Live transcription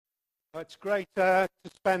Well, it's great to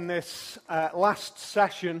spend this last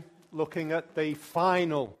session looking at the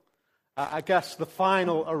final, the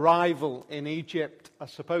final arrival in Egypt. I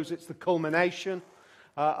suppose it's the culmination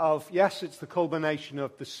it's the culmination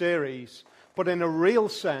of the series, but in a real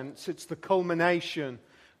sense, it's the culmination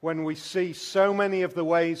when we see so many of the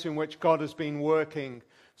ways in which God has been working,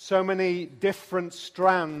 so many different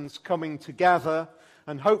strands coming together,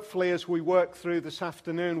 and hopefully as we work through this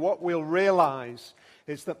afternoon, what we'll realize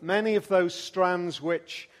is that many of those strands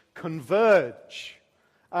which converge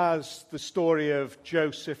as the story of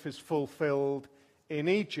Joseph is fulfilled in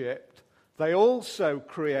Egypt, they also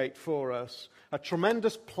create for us a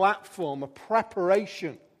tremendous platform, a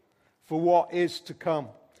preparation for what is to come.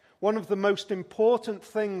 One of the most important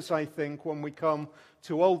things, I think, when we come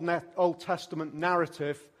to Old Testament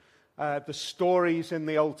narrative, the stories in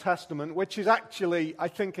the Old Testament, which is actually, I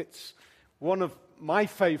think it's one of my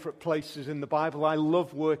favorite places in the Bible. I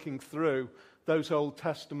love working through those Old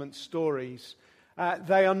Testament stories.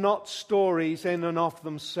 They are not stories in and of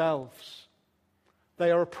themselves.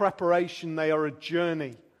 They are a preparation. They are a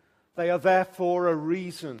journey. They are therefore a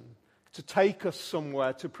reason to take us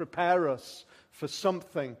somewhere, to prepare us for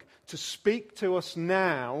something, to speak to us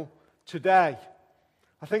now, today.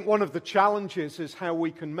 I think one of the challenges is how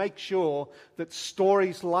we can make sure that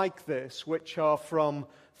stories like this, which are from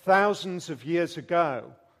thousands of years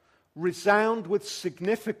ago, resound with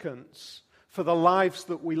significance for the lives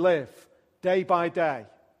that we live day by day.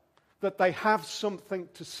 That they have something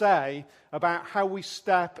to say about how we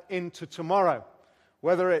step into tomorrow,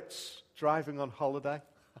 whether it's driving on holiday,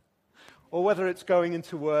 or whether it's going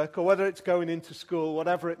into work, or whether it's going into school,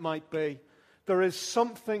 whatever it might be. There is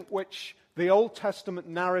something which the Old Testament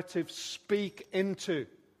narratives speak into,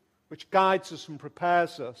 which guides us and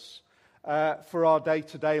prepares us for our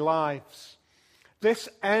day-to-day lives. This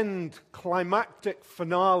end climactic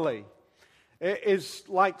finale is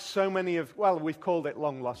like so many we've called it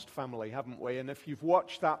Long Lost Family, haven't we? And if you've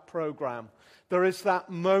watched that program, there is that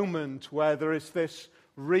moment where there is this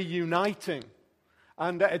reuniting,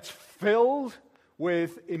 and it's filled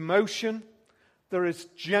with emotion. There is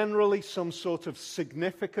generally some sort of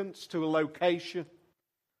significance to a location.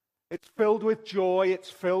 It's filled with joy,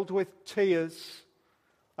 it's filled with tears.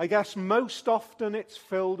 I guess most often it's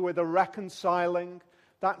filled with a reconciling,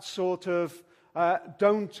 that sort of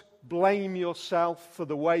don't blame yourself for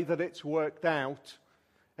the way that it's worked out.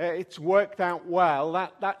 It's worked out well.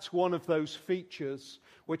 That's one of those features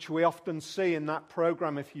which we often see in that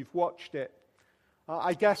program if you've watched it.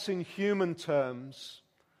 I guess in human terms,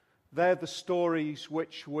 they're the stories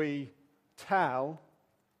which we tell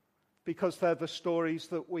because they're the stories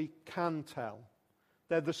that we can tell.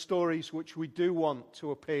 They're the stories which we do want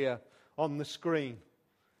to appear on the screen.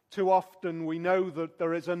 Too often we know that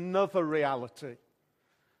there is another reality.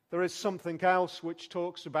 There is something else which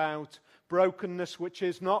talks about brokenness which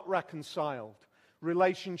is not reconciled,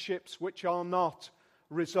 relationships which are not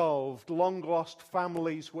resolved, long-lost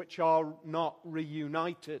families which are not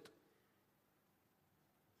reunited.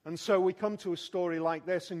 And so we come to a story like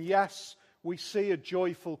this, and yes, we see a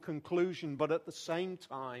joyful conclusion, but at the same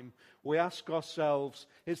time, we ask ourselves,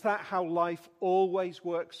 is that how life always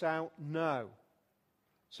works out? No.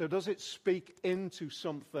 So does it speak into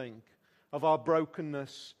something of our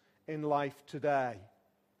brokenness in life today?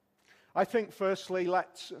 I think firstly,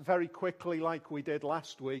 let's very quickly, like we did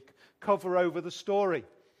last week, cover over the story.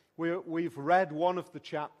 We've read one of the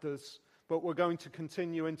chapters, but we're going to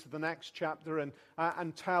continue into the next chapter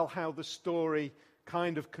and tell how the story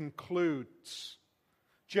kind of concludes.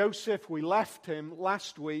 Joseph, we left him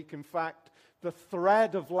last week. In fact, the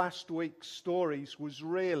thread of last week's stories was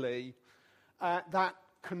really that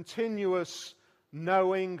continuous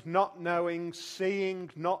knowing, not knowing,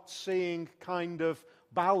 seeing, not seeing kind of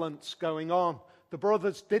balance going on. The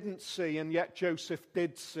brothers didn't see, and yet Joseph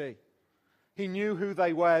did see. He knew who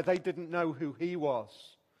they were. They didn't know who he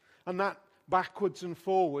was. And that backwards and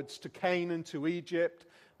forwards to Canaan, to Egypt,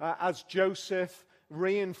 as Joseph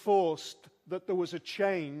reinforced that there was a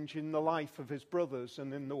change in the life of his brothers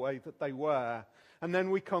and in the way that they were. And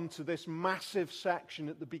then we come to this massive section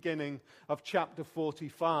at the beginning of chapter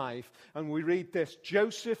 45, and we read this: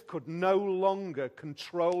 Joseph could no longer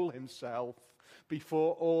control himself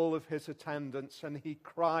before all of his attendants, and he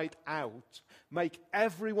cried out, "Make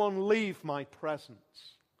everyone leave my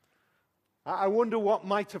presence." I wonder what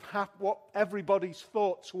might have happened, what everybody's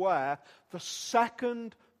thoughts were. The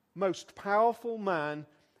second most powerful man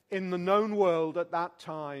in the known world at that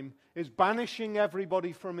time is banishing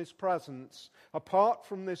everybody from his presence, apart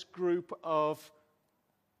from this group of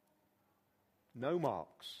no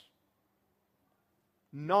marks,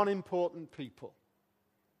 non-important people.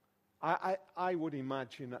 I would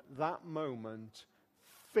imagine at that moment,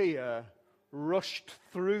 fear rushed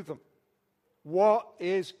through them. What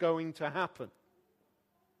is going to happen?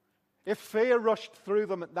 If fear rushed through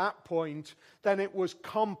them at that point, then it was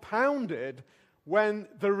compounded when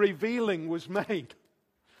the revealing was made.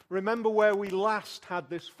 Remember where we last had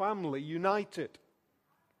this family united.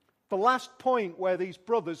 The last point where these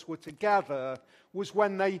brothers were together was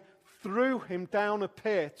when they threw him down a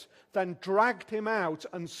pit, then dragged him out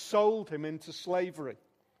and sold him into slavery.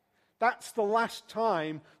 That's the last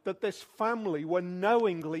time that this family were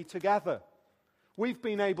knowingly together. We've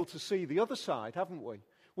been able to see the other side, haven't we?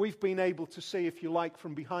 We've been able to see, if you like,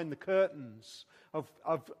 from behind the curtains of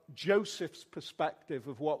Joseph's perspective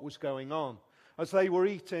of what was going on. As they were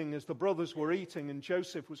eating, as the brothers were eating, and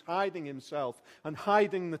Joseph was hiding himself and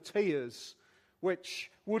hiding the tears, which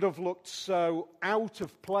would have looked so out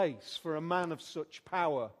of place for a man of such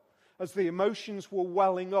power, as the emotions were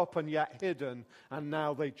welling up and yet hidden, and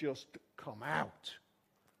now they just come out.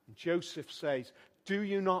 And Joseph says, "Do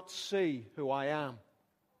you not see who I am?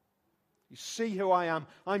 You see who I am?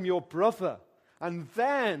 I'm your brother." And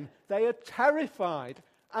then they are terrified,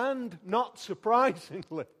 and not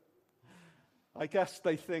surprisingly, I guess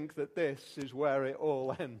they think that this is where it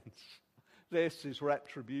all ends. This is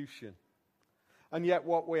retribution. And yet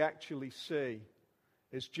what we actually see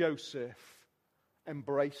is Joseph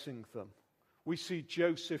embracing them. We see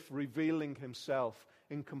Joseph revealing himself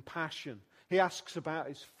in compassion. He asks about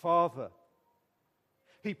his father.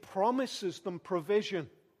 He promises them provision.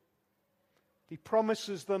 He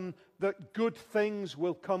promises them that good things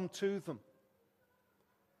will come to them.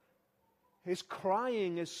 His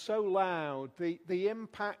crying is so loud. The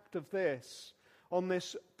impact of this on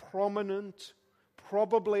this prominent,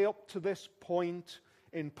 probably up to this point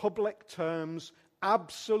in public terms,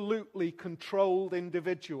 absolutely controlled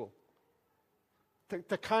individual.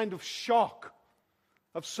 The kind of shock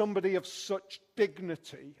of somebody of such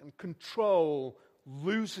dignity and control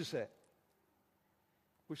loses it.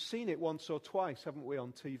 We've seen it once or twice, haven't we,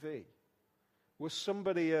 on TV? Where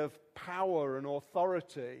somebody of power and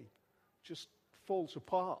authority just falls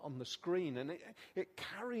apart on the screen, and it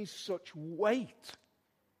carries such weight.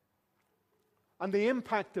 And the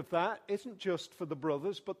impact of that isn't just for the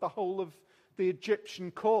brothers, but the whole of the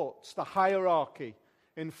Egyptian courts, the hierarchy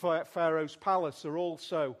in Pharaoh's palace are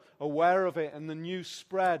also aware of it, and the news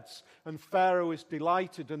spreads, and Pharaoh is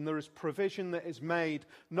delighted, and there is provision that is made,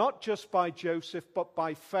 not just by Joseph, but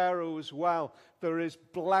by Pharaoh as well. There is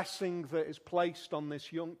blessing that is placed on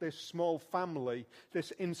this small family,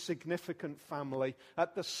 this insignificant family,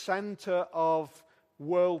 at the center of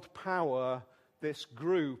world power, this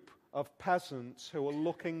group of peasants who are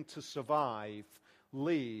looking to survive,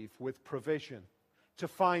 leave with provision, to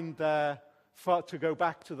find to go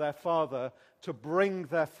back to their father, to bring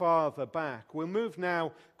their father back. We'll move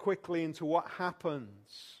now quickly into what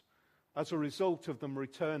happens as a result of them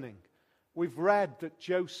returning. We've read that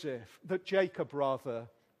Jacob,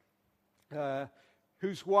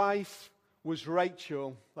 whose wife was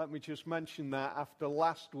Rachel. Let me just mention that after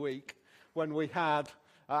last week when we had,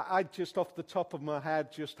 I just off the top of my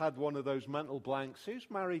head just had one of those mental blanks. Who's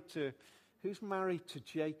married to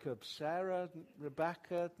Jacob? Sarah?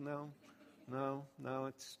 Rebecca? No,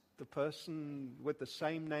 it's the person with the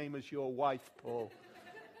same name as your wife, Paul.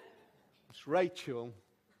 It's Rachel.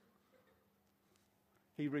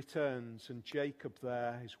 He returns, and Jacob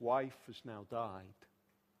there, his wife, has now died.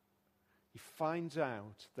 He finds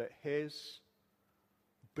out that his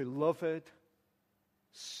beloved,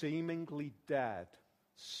 seemingly dead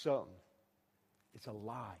son is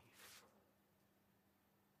alive.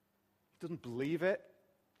 He doesn't believe it.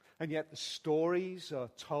 And yet the stories are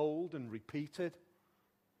told and repeated.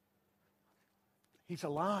 He's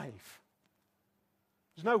alive.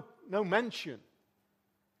 There's no mention,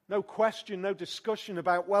 no question, no discussion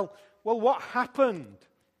about, well, what happened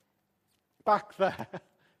back there?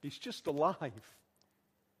 He's just alive. And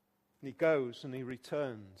he goes and he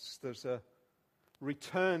returns. There's a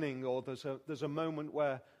returning, or there's a moment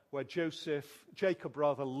where Jacob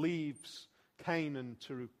leaves Canaan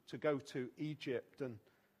to go to Egypt, and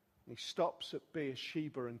he stops at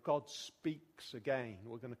Beersheba, and God speaks again.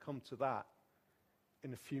 We're going to come to that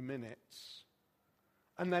in a few minutes.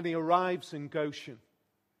 And then he arrives in Goshen,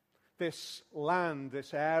 this land,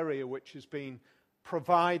 this area which has been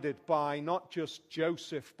provided by not just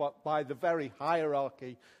Joseph, but by the very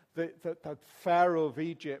hierarchy that Pharaoh of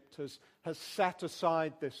Egypt has set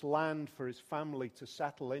aside this land for his family to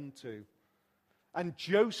settle into. And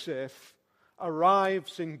Joseph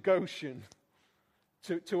arrives in Goshen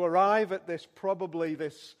to arrive at this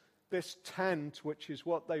tent, which is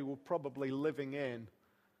what they were probably living in.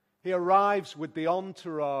 He arrives with the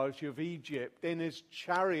entourage of Egypt in his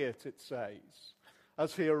chariot, it says,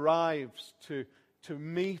 as he arrives to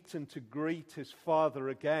meet and to greet his father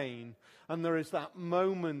again. And there is that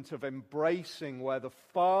moment of embracing where the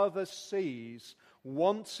father sees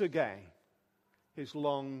once again his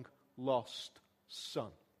long-lost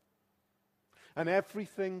son. And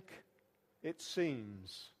everything, it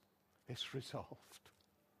seems, is resolved.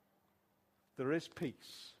 There is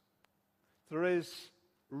peace. There is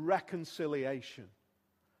reconciliation.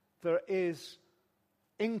 There is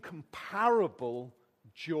incomparable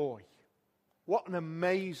joy. What an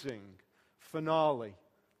amazing finale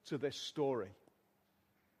to this story.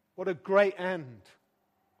 What a great end.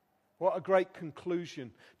 What a great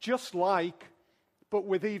conclusion. Just like, but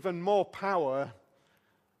with even more power,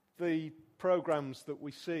 the programs that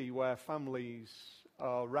we see where families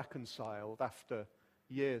are reconciled after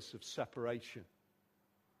years of separation.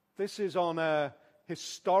 This is on a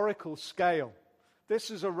historical scale. This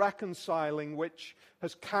is a reconciling which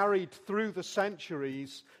has carried through the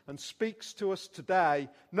centuries and speaks to us today,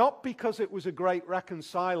 not because it was a great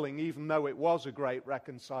reconciling, even though it was a great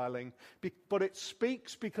reconciling, but it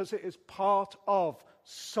speaks because it is part of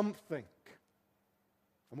something.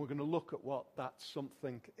 And we're going to look at what that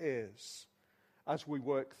something is as we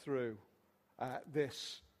work through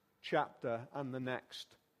this chapter and the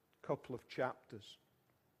next couple of chapters.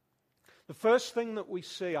 The first thing that we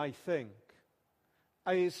see, I think,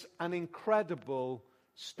 is an incredible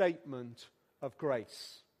statement of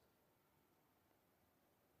grace.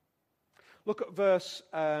 Look at verse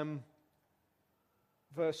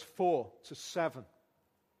 4 to 7.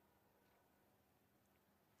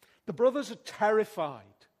 The brothers are terrified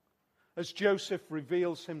as Joseph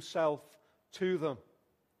reveals himself to them.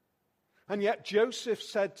 And yet Joseph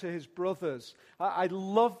said to his brothers, I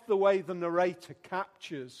love the way the narrator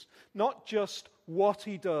captures not just what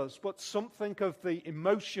he does, but something of the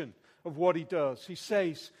emotion of what he does. He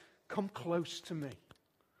says, come close to me.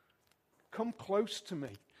 Come close to me.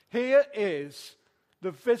 Here is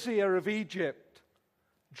the vizier of Egypt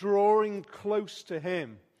drawing close to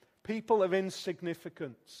him. People of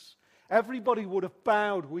insignificance. Everybody would have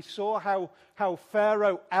bowed. We saw how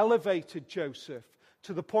Pharaoh elevated Joseph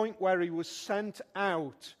to the point where he was sent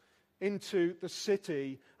out into the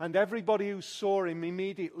city, and everybody who saw him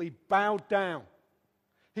immediately bowed down.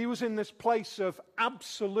 He was in this place of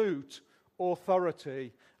absolute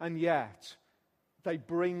authority, and yet they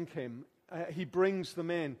bring him, he brings them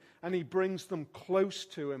in, and he brings them close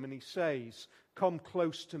to him, and he says, come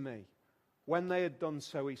close to me. When they had done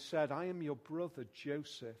so, he said, I am your brother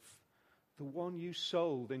Joseph, the one you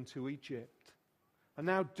sold into Egypt. And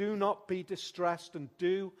now do not be distressed and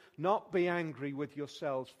do not be angry with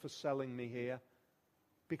yourselves for selling me here,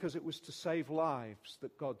 because it was to save lives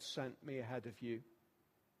that God sent me ahead of you.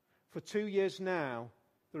 For 2 years now,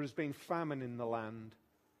 there has been famine in the land.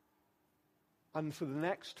 And for the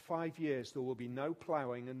next 5 years, there will be no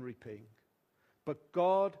plowing and reaping. But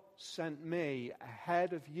God sent me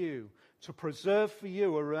ahead of you to preserve for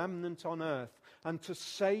you a remnant on earth and to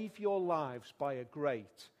save your lives by a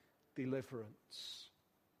great deliverance.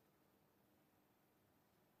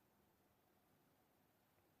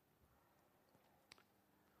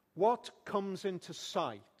 What comes into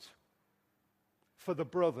sight for the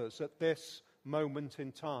brothers at this moment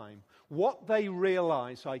in time? What they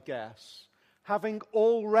realize, I guess, having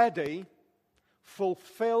already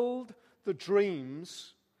fulfilled the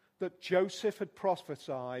dreams that Joseph had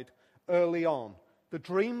prophesied early on, the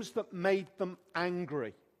dreams that made them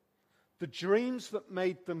angry, the dreams that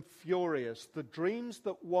made them furious, the dreams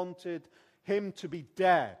that wanted him to be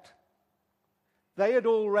dead. They had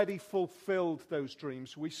already fulfilled those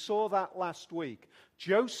dreams. We saw that last week.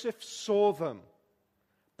 Joseph saw them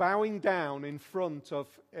bowing down in front of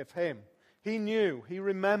him. He knew, he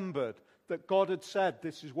remembered that God had said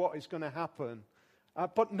this is what is going to happen.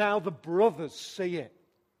 But now the brothers see it.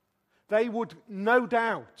 They would no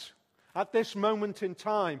doubt, at this moment in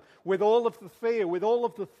time, with all of the fear, with all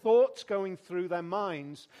of the thoughts going through their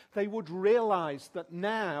minds, they would realize that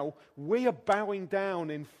now we are bowing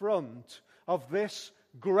down in front of this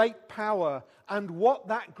great power, and what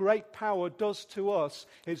that great power does to us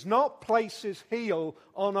is not place his heel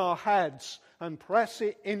on our heads and press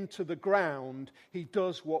it into the ground. He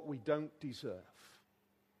does what we don't deserve.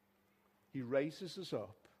 He raises us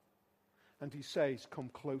up and he says, come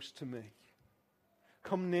close to me.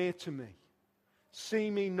 Come near to me. See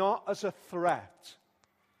me not as a threat,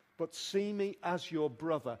 but see me as your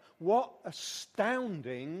brother. What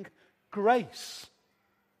astounding grace.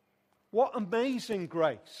 What amazing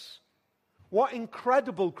grace. What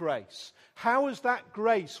incredible grace. How has that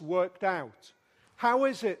grace worked out? How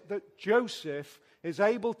is it that Joseph is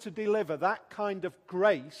able to deliver that kind of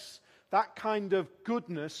grace, that kind of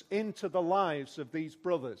goodness into the lives of these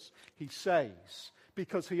brothers? He says,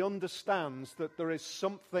 because he understands that there is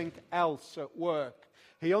something else at work.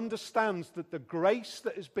 He understands that the grace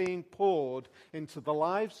that is being poured into the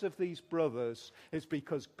lives of these brothers is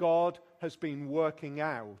because God has been working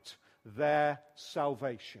out their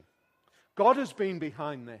salvation. God has been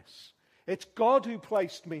behind this. It's God who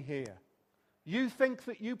placed me here. You think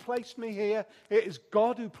that you placed me here? It is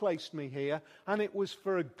God who placed me here, and it was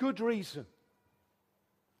for a good reason.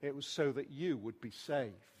 It was so that you would be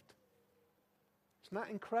saved. Isn't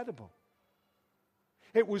that incredible?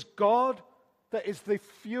 It was God that is the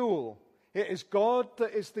fuel. It is God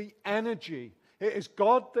that is the energy. It is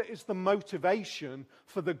God that is the motivation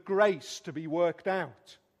for the grace to be worked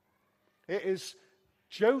out. It is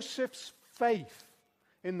Joseph's faith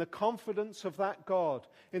in the confidence of that God,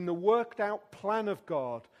 in the worked out plan of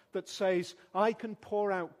God that says, I can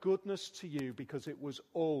pour out goodness to you because it was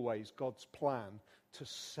always God's plan to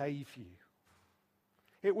save you.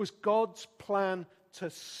 It was God's plan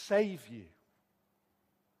to save you.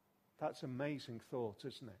 That's an amazing thought,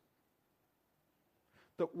 isn't it?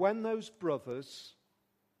 That when those brothers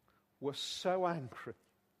were so angry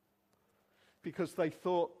because they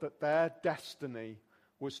thought that their destiny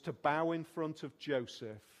was to bow in front of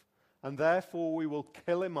Joseph, and therefore we will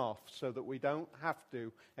kill him off so that we don't have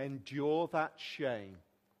to endure that shame,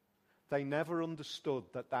 they never understood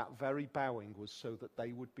that that very bowing was so that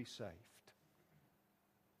they would be saved.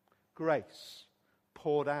 Grace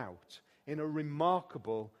poured out in a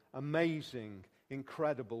remarkable, amazing,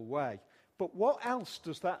 incredible way. But what else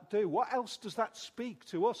does that do? What else does that speak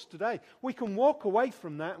to us today? We can walk away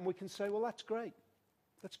from that and we can say, well, that's great.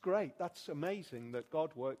 That's great. That's amazing that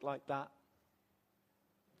God worked like that.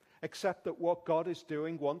 Except that what God is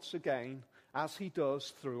doing once again, as he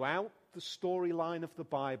does throughout the storyline of the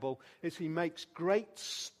Bible, is he makes great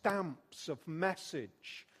stamps of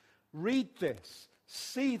message. Read this,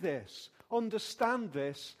 see this, understand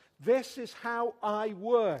this. This is how I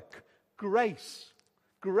work. Grace.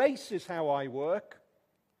 Grace is how I work.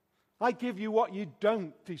 I give you what you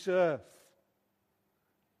don't deserve.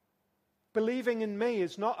 Believing in me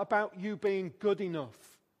is not about you being good enough.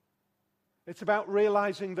 It's about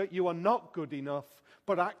realizing that you are not good enough,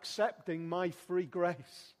 but accepting my free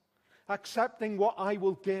grace. Accepting what I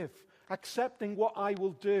will give. Accepting what I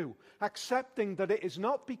will do. Accepting that it is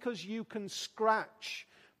not because you can scratch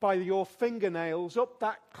by your fingernails up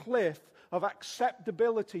that cliff of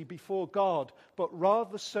acceptability before God, but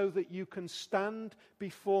rather so that you can stand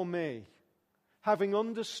before me, having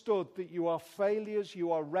understood that you are failures,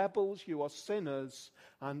 you are rebels, you are sinners,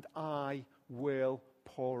 and I will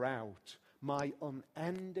pour out my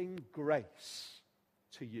unending grace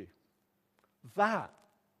to you. That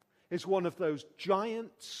is one of those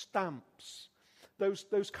giant stamps,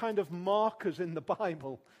 those kind of markers in the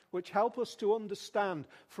Bible which help us to understand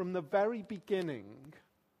from the very beginning,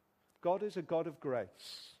 God is a God of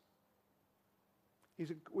grace.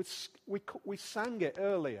 We sang it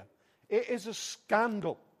earlier. It is a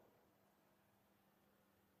scandal.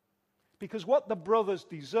 Because what the brothers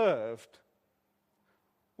deserved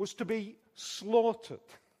was to be slaughtered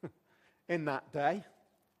in that day.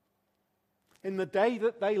 In the day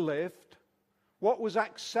that they lived, what was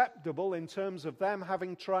acceptable in terms of them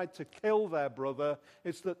having tried to kill their brother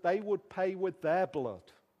is that they would pay with their blood.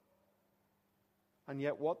 And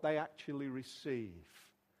yet what they actually receive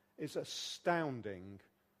is astounding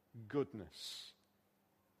goodness.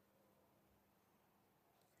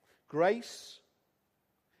 Grace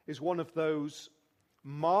is one of those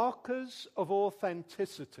markers of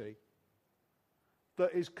authenticity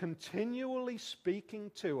that is continually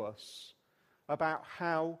speaking to us about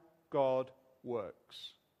how God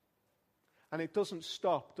works. And it doesn't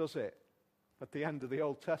stop, does it, at the end of the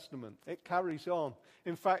Old Testament? It carries on.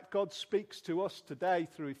 In fact, God speaks to us today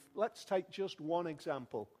through, let's take just one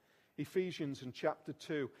example, Ephesians in chapter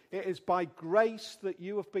 2. It is by grace that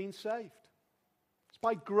you have been saved. It's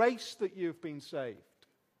by grace that you have been saved.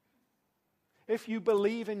 If you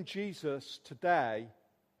believe in Jesus today,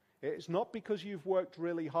 it is not because you've worked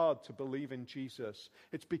really hard to believe in Jesus.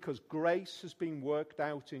 It's because grace has been worked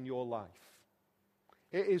out in your life.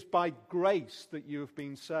 It is by grace that you have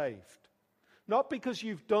been saved. Not because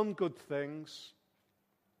you've done good things.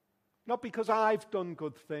 Not because I've done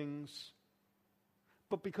good things.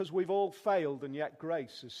 But because we've all failed and yet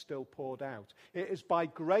grace is still poured out. It is by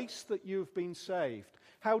grace that you've been saved.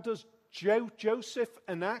 How does Joseph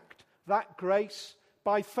enact that grace?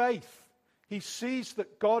 By faith. He sees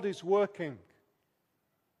that God is working.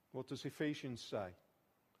 What does Ephesians say?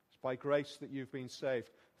 It's by grace that you've been saved,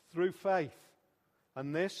 through faith.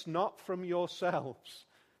 And this not from yourselves.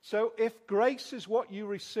 So if grace is what you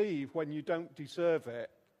receive when you don't deserve it,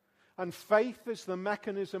 and faith is the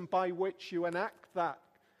mechanism by which you enact that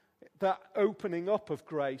opening up of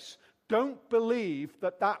grace, don't believe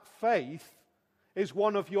that faith is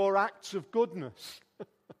one of your acts of goodness.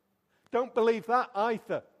 Don't believe that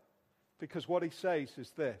either. Because what he says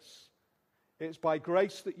is this: it's by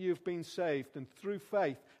grace that you've been saved, and through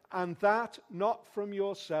faith, and that not from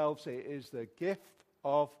yourselves, it is the gift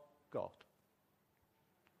of God.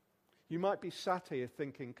 You might be sat here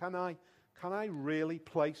thinking, can I really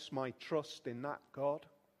place my trust in that God?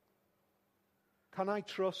 Can I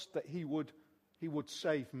trust that he would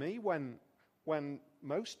save me when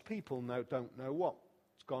most people don't know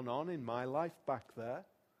what's gone on in my life back there?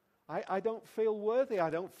 I don't feel worthy. I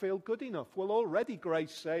don't feel good enough. Well, already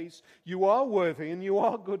grace says you are worthy and you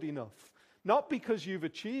are good enough. Not because you've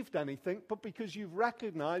achieved anything, but because you've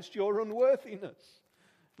recognized your unworthiness.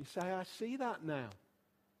 You say, I see that now.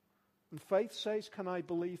 And faith says, can I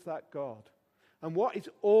believe that God? And what is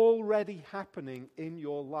already happening in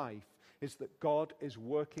your life is that God is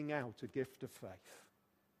working out a gift of faith.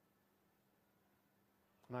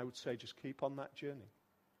 And I would say just keep on that journey.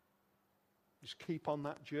 Just keep on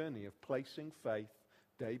that journey of placing faith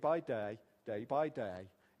day by day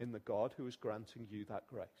in the God who is granting you that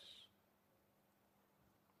grace.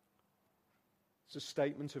 It's a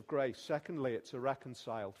statement of grace. Secondly, it's a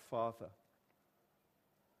reconciled Father.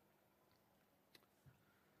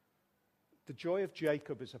 The joy of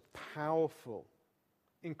Jacob is a powerful,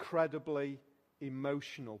 incredibly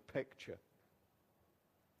emotional picture.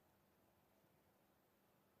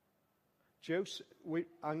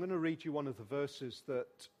 I'm going to read you one of the verses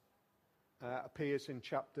that appears in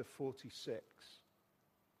chapter 46.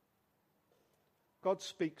 God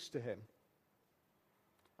speaks to him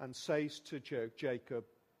and says to Jacob,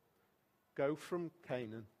 go from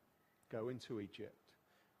Canaan, go into Egypt.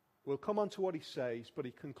 We'll come on to what he says, but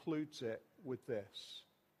he concludes it with this.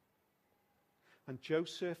 And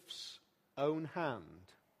Joseph's own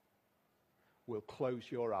hand will close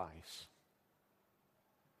your eyes.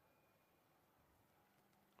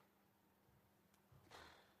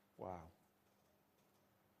 Wow.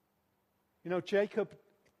 You know, Jacob,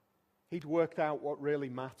 he'd worked out what really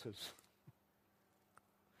matters.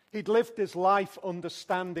 He'd lived his life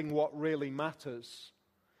understanding what really matters.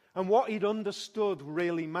 And what he'd understood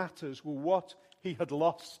really matters were what he had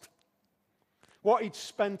lost. What he'd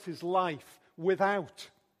spent his life without.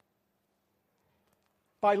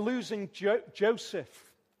 By losing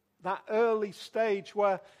Joseph, that early stage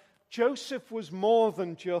where Joseph was more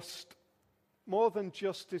than just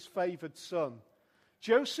his favored son.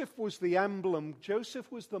 Joseph was the emblem,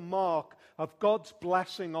 Joseph was the mark of God's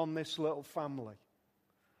blessing on this little family.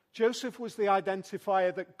 Joseph was the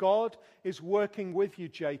identifier that God is working with you,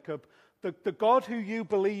 Jacob. The God who you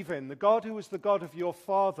believe in, the God who was the God of your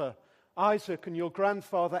father, Isaac, and your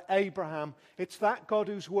grandfather, Abraham. It's that God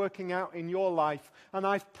who's working out in your life. And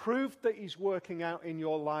I've proved that he's working out in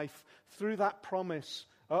your life through that promise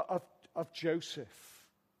of Joseph.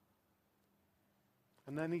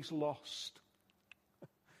 And then he's lost.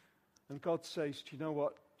 And God says, do you know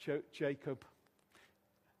what, Jacob?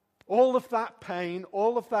 All of that pain,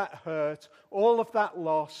 all of that hurt, all of that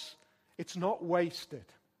loss, it's not wasted.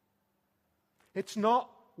 It's not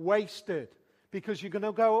wasted because you're going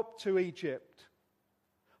to go up to Egypt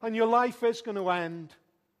and your life is going to end.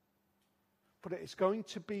 But it's going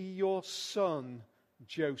to be your son,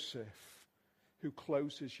 Joseph, who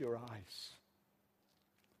closes your eyes.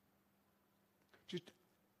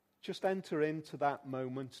 Just enter into that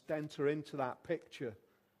moment, enter into that picture.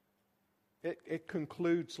 It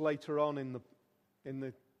concludes later on in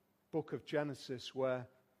the book of Genesis where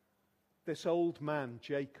this old man,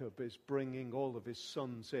 Jacob, is bringing all of his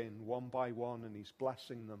sons in one by one and he's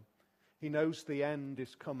blessing them. He knows the end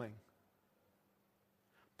is coming.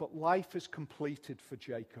 But life is completed for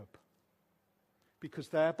Jacob because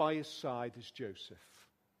there by his side is Joseph.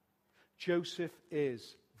 Joseph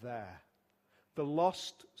is there. The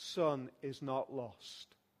lost son is not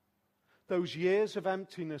lost. Those years of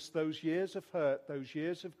emptiness, those years of hurt, those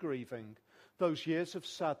years of grieving, those years of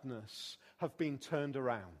sadness have been turned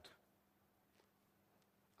around.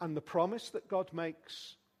 And the promise that God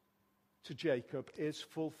makes to Jacob is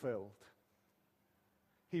fulfilled.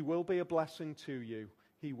 He will be a blessing to you.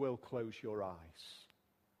 He will close your eyes.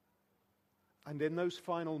 And in those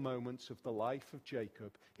final moments of the life of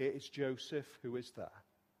Jacob, it is Joseph who is there.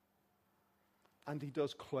 And he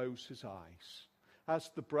does close his eyes. As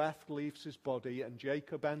the breath leaves his body and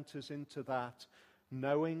Jacob enters into that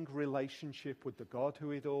knowing relationship with the God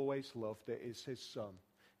who he'd always loved. It is his Son,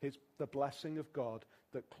 the blessing of God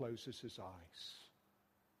that closes his eyes.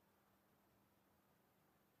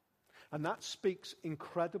 And that speaks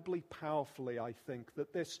incredibly powerfully, I think,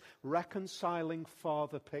 that this reconciling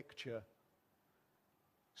Father picture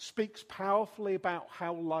speaks powerfully about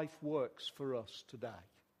how life works for us today.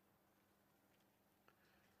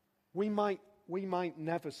 We might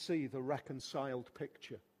never see the reconciled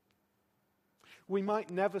picture. We might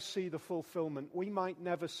never see the fulfillment. We might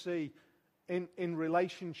never see, in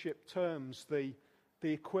relationship terms, the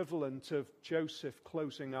equivalent of Joseph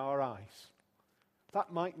closing our eyes.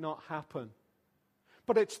 That might not happen.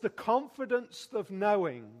 But it's the confidence of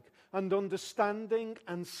knowing and understanding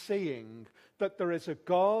and seeing that there is a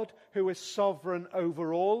God who is sovereign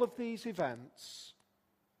over all of these events,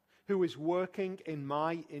 who is working in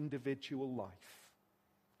my individual life.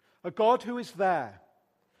 A God who is there.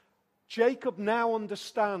 Jacob now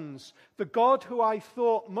understands the God who I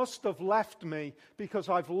thought must have left me because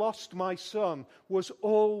I've lost my son was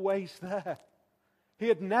always there. He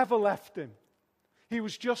had never left him. He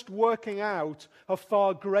was just working out a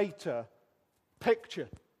far greater picture,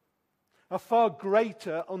 a far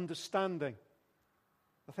greater understanding.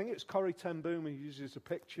 I think it's Corrie ten Boom who uses a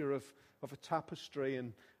picture of a tapestry,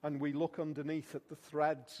 and we look underneath at the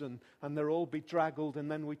threads, and they're all bedraggled, and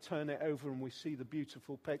then we turn it over and we see the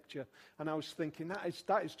beautiful picture. And I was thinking,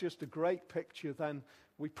 that is just a great picture. Then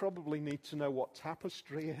we probably need to know what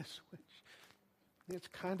tapestry is, which it's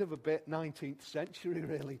kind of a bit 19th century,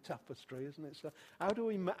 really, tapestry, isn't it? So how do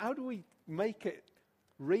we make it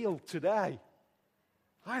real today?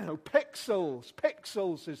 I know, pixels.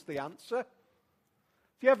 Pixels is the answer. Have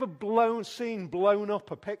you ever seen blown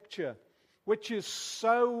up a picture which is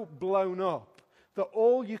so blown up that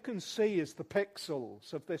all you can see is the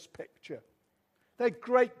pixels of this picture? They're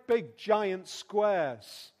great big giant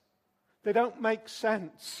squares. They don't make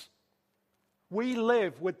sense. We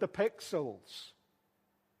live with the pixels.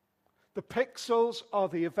 The pixels are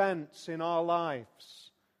the events in our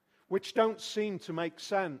lives which don't seem to make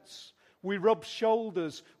sense. We rub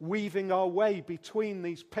shoulders weaving our way between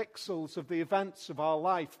these pixels of the events of our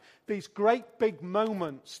life. These great big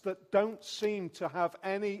moments that don't seem to have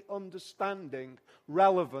any understanding,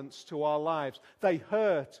 relevance to our lives. They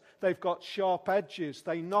hurt. They've got sharp edges.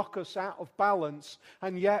 They knock us out of balance.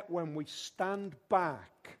 And yet when we stand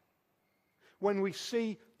back, when we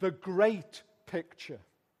see the great picture,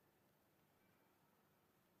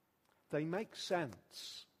 they make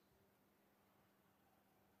sense.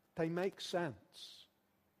 They make sense.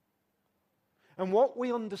 And what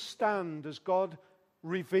we understand as God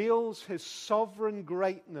reveals his sovereign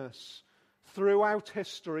greatness throughout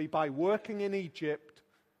history by working in Egypt,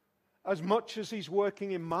 as much as he's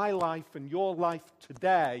working in my life and your life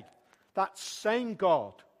today, that same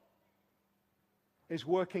God is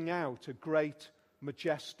working out a great,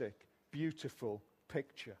 majestic, beautiful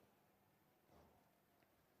picture.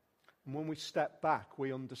 And when we step back,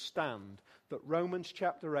 we understand that Romans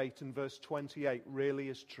chapter 8 and verse 28 really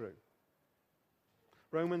is true.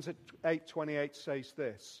 Romans 8:28 says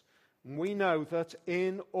this, "We know that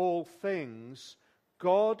in all things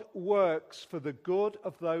God works for the good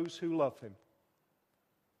of those who love him,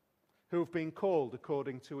 who have been called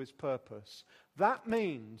according to his purpose." That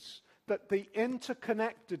means that the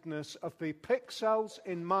interconnectedness of the pixels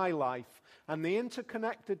in my life and the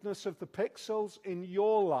interconnectedness of the pixels in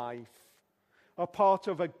your life are part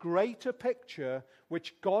of a greater picture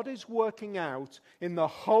which God is working out in the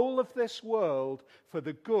whole of this world for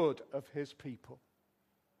the good of his people.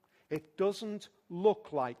 It doesn't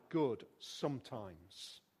look like good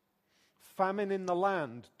sometimes. Famine in the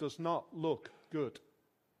land does not look good.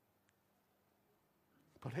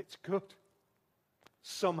 But it's good.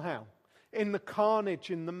 Somehow. In the carnage,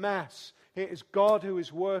 in the mess, it is God who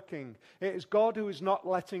is working. It is God who is not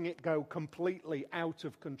letting it go completely out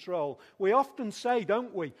of control. We often say,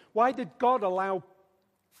 don't we, why did God allow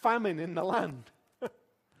famine in the land?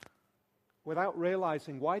 Without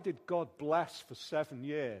realizing, why did God bless for 7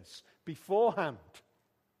 years beforehand?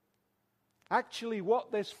 Actually,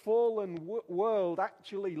 what this fallen world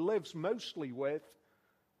actually lives mostly with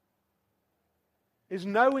is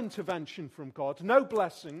no intervention from God, no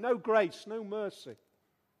blessing, no grace, no mercy.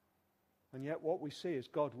 And yet what we see is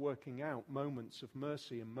God working out moments of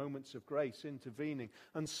mercy and moments of grace, intervening.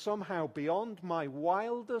 And somehow beyond my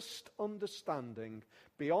wildest understanding,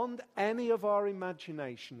 beyond any of our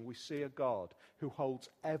imagination, we see a God who holds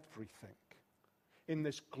everything in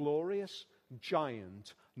this glorious,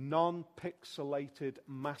 giant, non-pixelated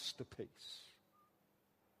masterpiece.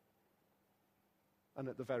 And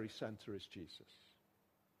at the very center is Jesus.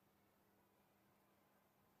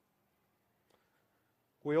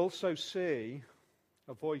 we also see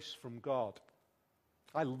a voice from God.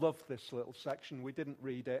 I love this little section. We didn't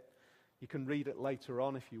read it. You can read it later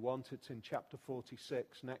on if you want. It's in chapter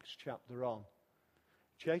 46, next chapter on.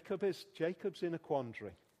 Jacob's in a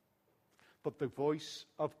quandary, but the voice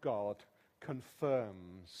of God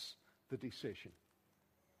confirms the decision.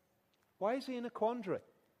 Why is he in a quandary?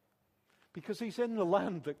 Because he's in the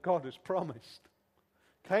land that God has promised.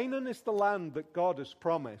 Canaan is the land that God has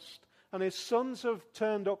promised, and his sons have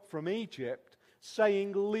turned up from Egypt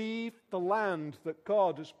saying, leave the land that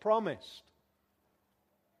God has promised.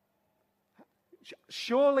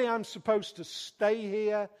 Surely I'm supposed to stay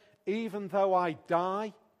here even though I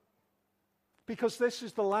die? Because this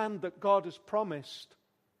is the land that God has promised.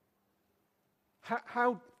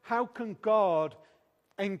 How can God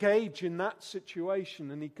engage in that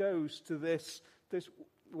situation? And he goes to this,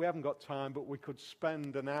 we haven't got time, but we could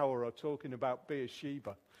spend an hour talking about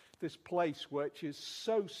Beersheba, this place which is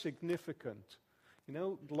so significant. You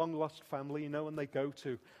know, long-lost family, and they go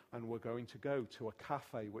to, and we're going to go to a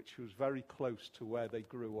cafe which was very close to where they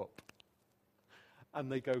grew up. And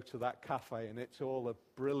they go to that cafe, and it's all a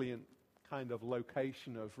brilliant kind of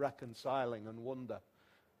location of reconciling and wonder.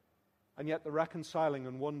 And yet the reconciling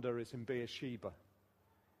and wonder is in Beersheba,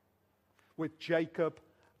 with Jacob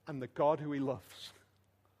and the God who he loves.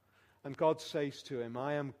 And God says to him,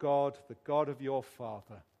 I am God, the God of your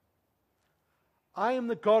father. I am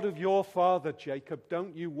the God of your father, Jacob,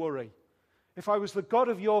 don't you worry. If I was the God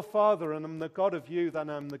of your father and I'm the God of you, then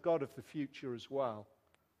I'm the God of the future as well.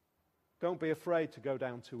 Don't be afraid to go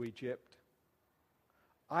down to Egypt.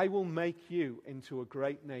 I will make you into a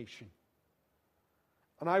great nation.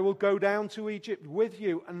 And I will go down to Egypt with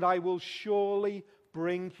you, and I will surely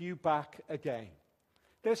bring you back again.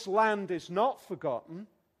 This land is not forgotten,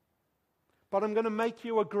 but I'm going to make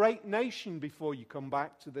you a great nation before you come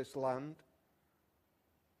back to this land.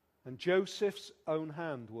 And Joseph's own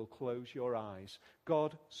hand will close your eyes.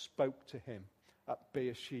 God spoke to him at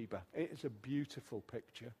Beersheba. It is a beautiful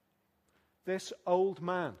picture. This old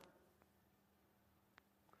man,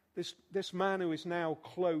 this man who is now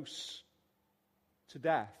close to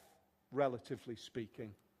death, relatively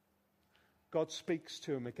speaking, God speaks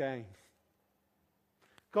to him again.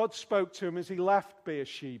 God spoke to him as he left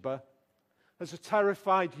Beersheba, as a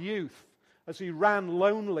terrified youth, as he ran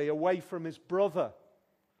lonely away from his brother.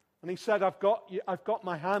 And he said, I've got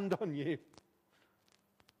my hand on you.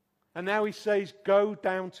 And now he says, go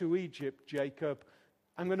down to Egypt, Jacob.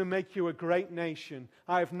 I'm going to make you a great nation.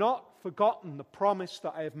 I have not forgotten the promise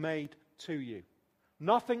that I have made to you.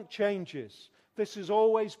 Nothing changes. This has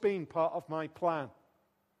always been part of my plan.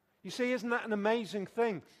 You see, isn't that an amazing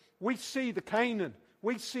thing? We see the Canaan.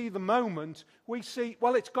 We see the moment. We see,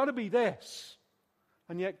 well, it's got to be this.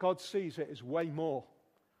 And yet God sees it as way more.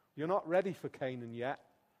 You're not ready for Canaan yet,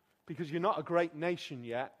 because you're not a great nation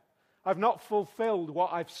yet. I've not fulfilled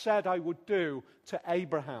what I've said I would do to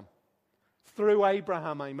Abraham. Through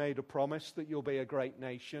Abraham I made a promise that you'll be a great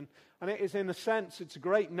nation. And it is, in a sense, it's a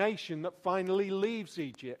great nation that finally leaves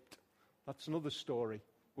Egypt. That's another story,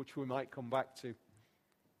 which we might come back to.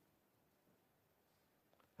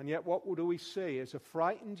 And yet what do we see is a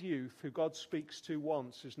frightened youth who God speaks to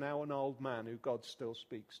once is now an old man who God still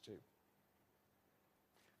speaks to.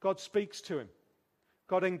 God speaks to him.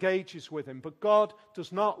 God engages with him. But God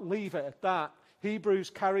does not leave it at that. Hebrews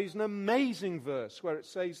carries an amazing verse where it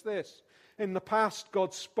says this. In the past,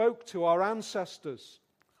 God spoke to our ancestors.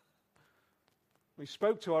 He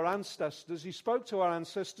spoke to our ancestors. He spoke to our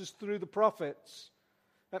ancestors through the prophets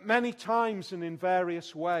at many times and in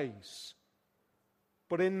various ways.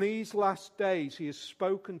 But in these last days, he has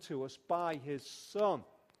spoken to us by his Son.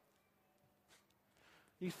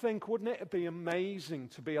 You think, wouldn't it be amazing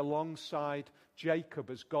to be alongside Jacob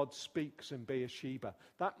as God speaks in Beersheba?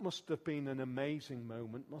 That must have been an amazing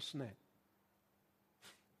moment, mustn't it?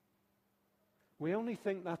 We only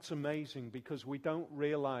think that's amazing because we don't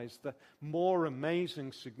realize the more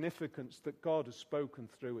amazing significance that God has spoken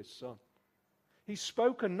through his Son. He's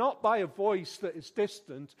spoken not by a voice that is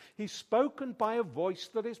distant. He's spoken by a voice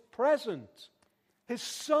that is present. His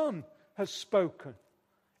Son has spoken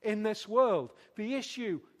in this world. The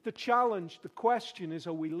issue, the challenge, the question is,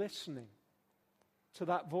 are we listening to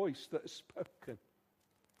that voice that has spoken?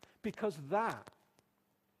 Because that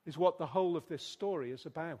is what the whole of this story is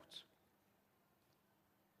about.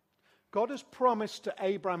 God has promised to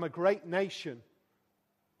Abraham a great nation,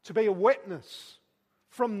 to be a witness.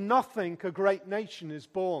 From nothing, a great nation is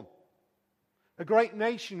born. A great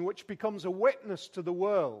nation which becomes a witness to the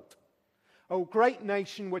world. A great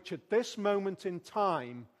nation which at this moment in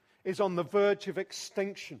time is on the verge of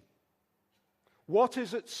extinction. What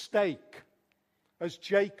is at stake? as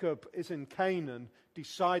Jacob is in Canaan,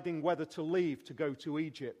 deciding whether to leave to go to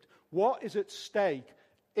Egypt. What is at stake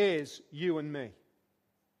is you and me.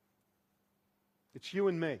 It's you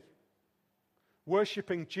and me.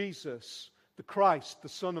 Worshipping Jesus, the Christ, the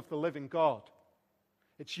Son of the living God.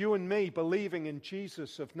 It's you and me believing in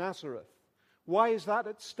Jesus of Nazareth. Why is that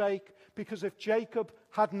at stake? Because if Jacob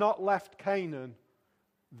had not left Canaan,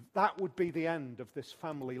 that would be the end of this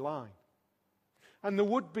family line. And there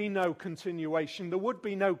would be no continuation. There would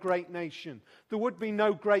be no great nation. There would be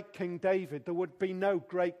no great King David. There would be no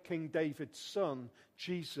great King David's son,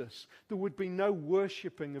 Jesus. There would be no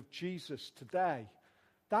worshipping of Jesus today.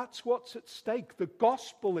 That's what's at stake. The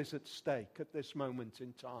gospel is at stake at this moment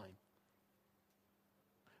in time.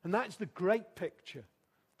 And that's the great picture.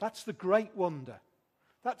 That's the great wonder.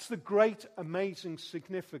 That's the great, amazing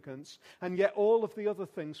significance. And yet all of the other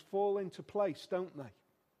things fall into place, don't they?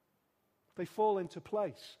 They fall into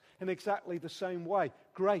place in exactly the same way.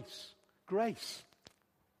 Grace. Grace.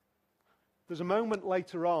 There's a moment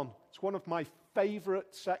later on. It's one of my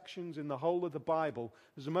favorite sections in the whole of the Bible.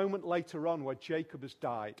 There's a moment later on where Jacob has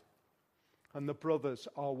died. And the brothers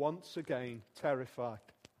are once again terrified.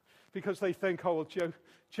 Because they think, oh, well,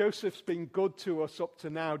 Joseph's been good to us up to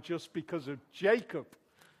now just because of Jacob.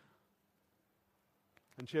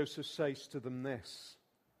 And Joseph says to them this: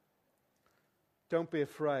 don't be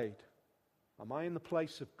afraid. Am I in the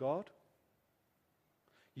place of God?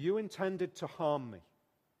 You intended to harm me,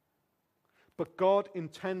 but God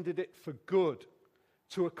intended it for good,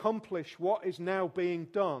 to accomplish what is now being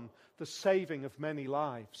done, the saving of many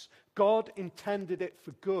lives. God intended it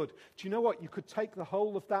for good. Do you know what? You could take the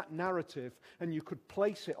whole of that narrative and you could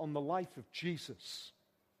place it on the life of Jesus.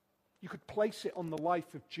 You could place it on the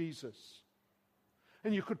life of Jesus.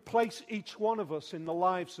 And you could place each one of us in the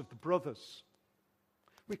lives of the brothers.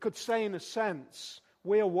 We could say, in a sense,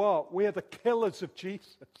 we're what? We're the killers of Jesus.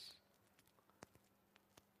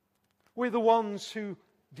 We're the ones who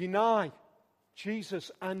deny Jesus,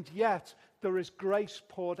 and yet there is grace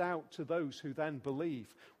poured out to those who then believe.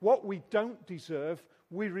 What we don't deserve,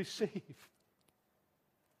 we receive.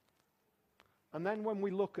 And then when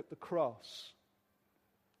we look at the cross,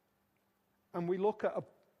 and we look at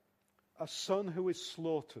a son who is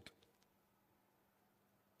slaughtered,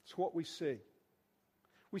 it's what we see.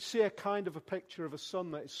 We see a kind of a picture of a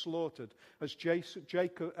son that is slaughtered as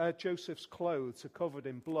Joseph's clothes are covered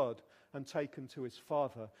in blood and taken to his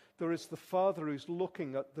father. There is the father who's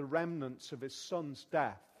looking at the remnants of his son's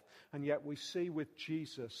death. And yet we see with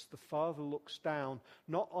Jesus, the father looks down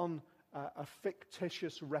not on a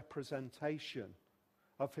fictitious representation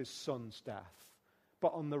of his son's death,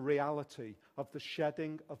 but on the reality of the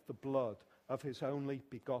shedding of the blood of his only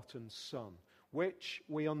begotten son, which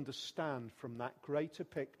we understand from that greater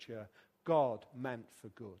picture God meant for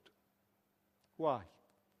good. Why?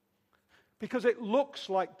 Because it looks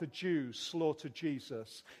like the Jews slaughtered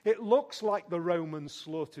Jesus. It looks like the Romans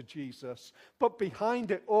slaughtered Jesus. But behind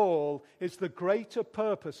it all is the greater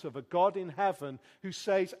purpose of a God in heaven who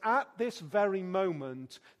says, at this very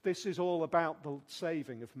moment, this is all about the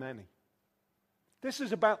saving of many. This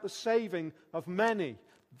is about the saving of many.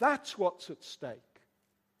 That's what's at stake.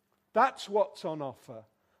 That's what's on offer.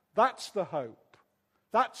 That's the hope.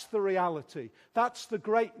 That's the reality. That's the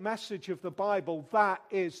great message of the Bible. That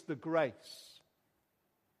is the grace.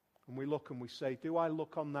 And we look and we say, do I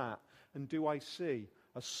look on that and do I see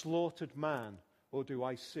a slaughtered man, or do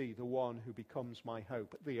I see the one who becomes my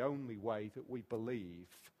hope? The only way that we believe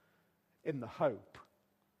in the hope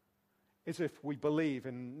is if we believe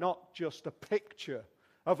in not just a picture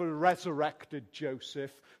of a resurrected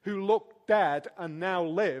Joseph who looked dead and now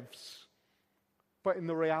lives, but in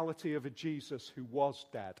the reality of a Jesus who was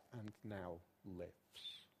dead and now lives.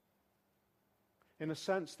 In a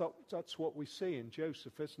sense, that's what we see in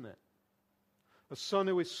Joseph, isn't it? A son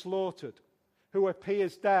who is slaughtered, who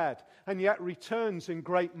appears dead, and yet returns in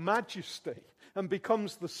great majesty and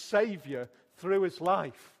becomes the Savior through his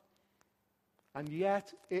life. And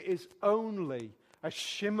yet it is only a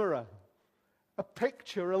chimera, a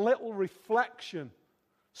picture, a little reflection,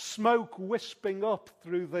 smoke wisping up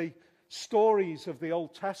through the stories of the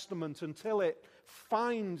Old Testament until it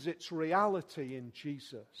finds its reality in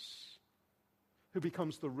Jesus, who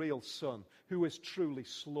becomes the real Son, who is truly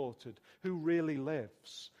slaughtered, who really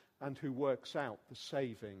lives, and who works out the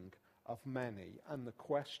saving of many. And the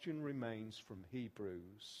question remains from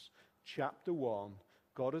Hebrews chapter 1.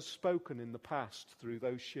 God has spoken in the past through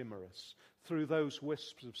those chimeras, through those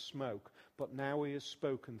wisps of smoke, but now he has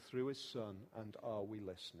spoken through his Son, and are we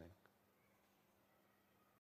listening?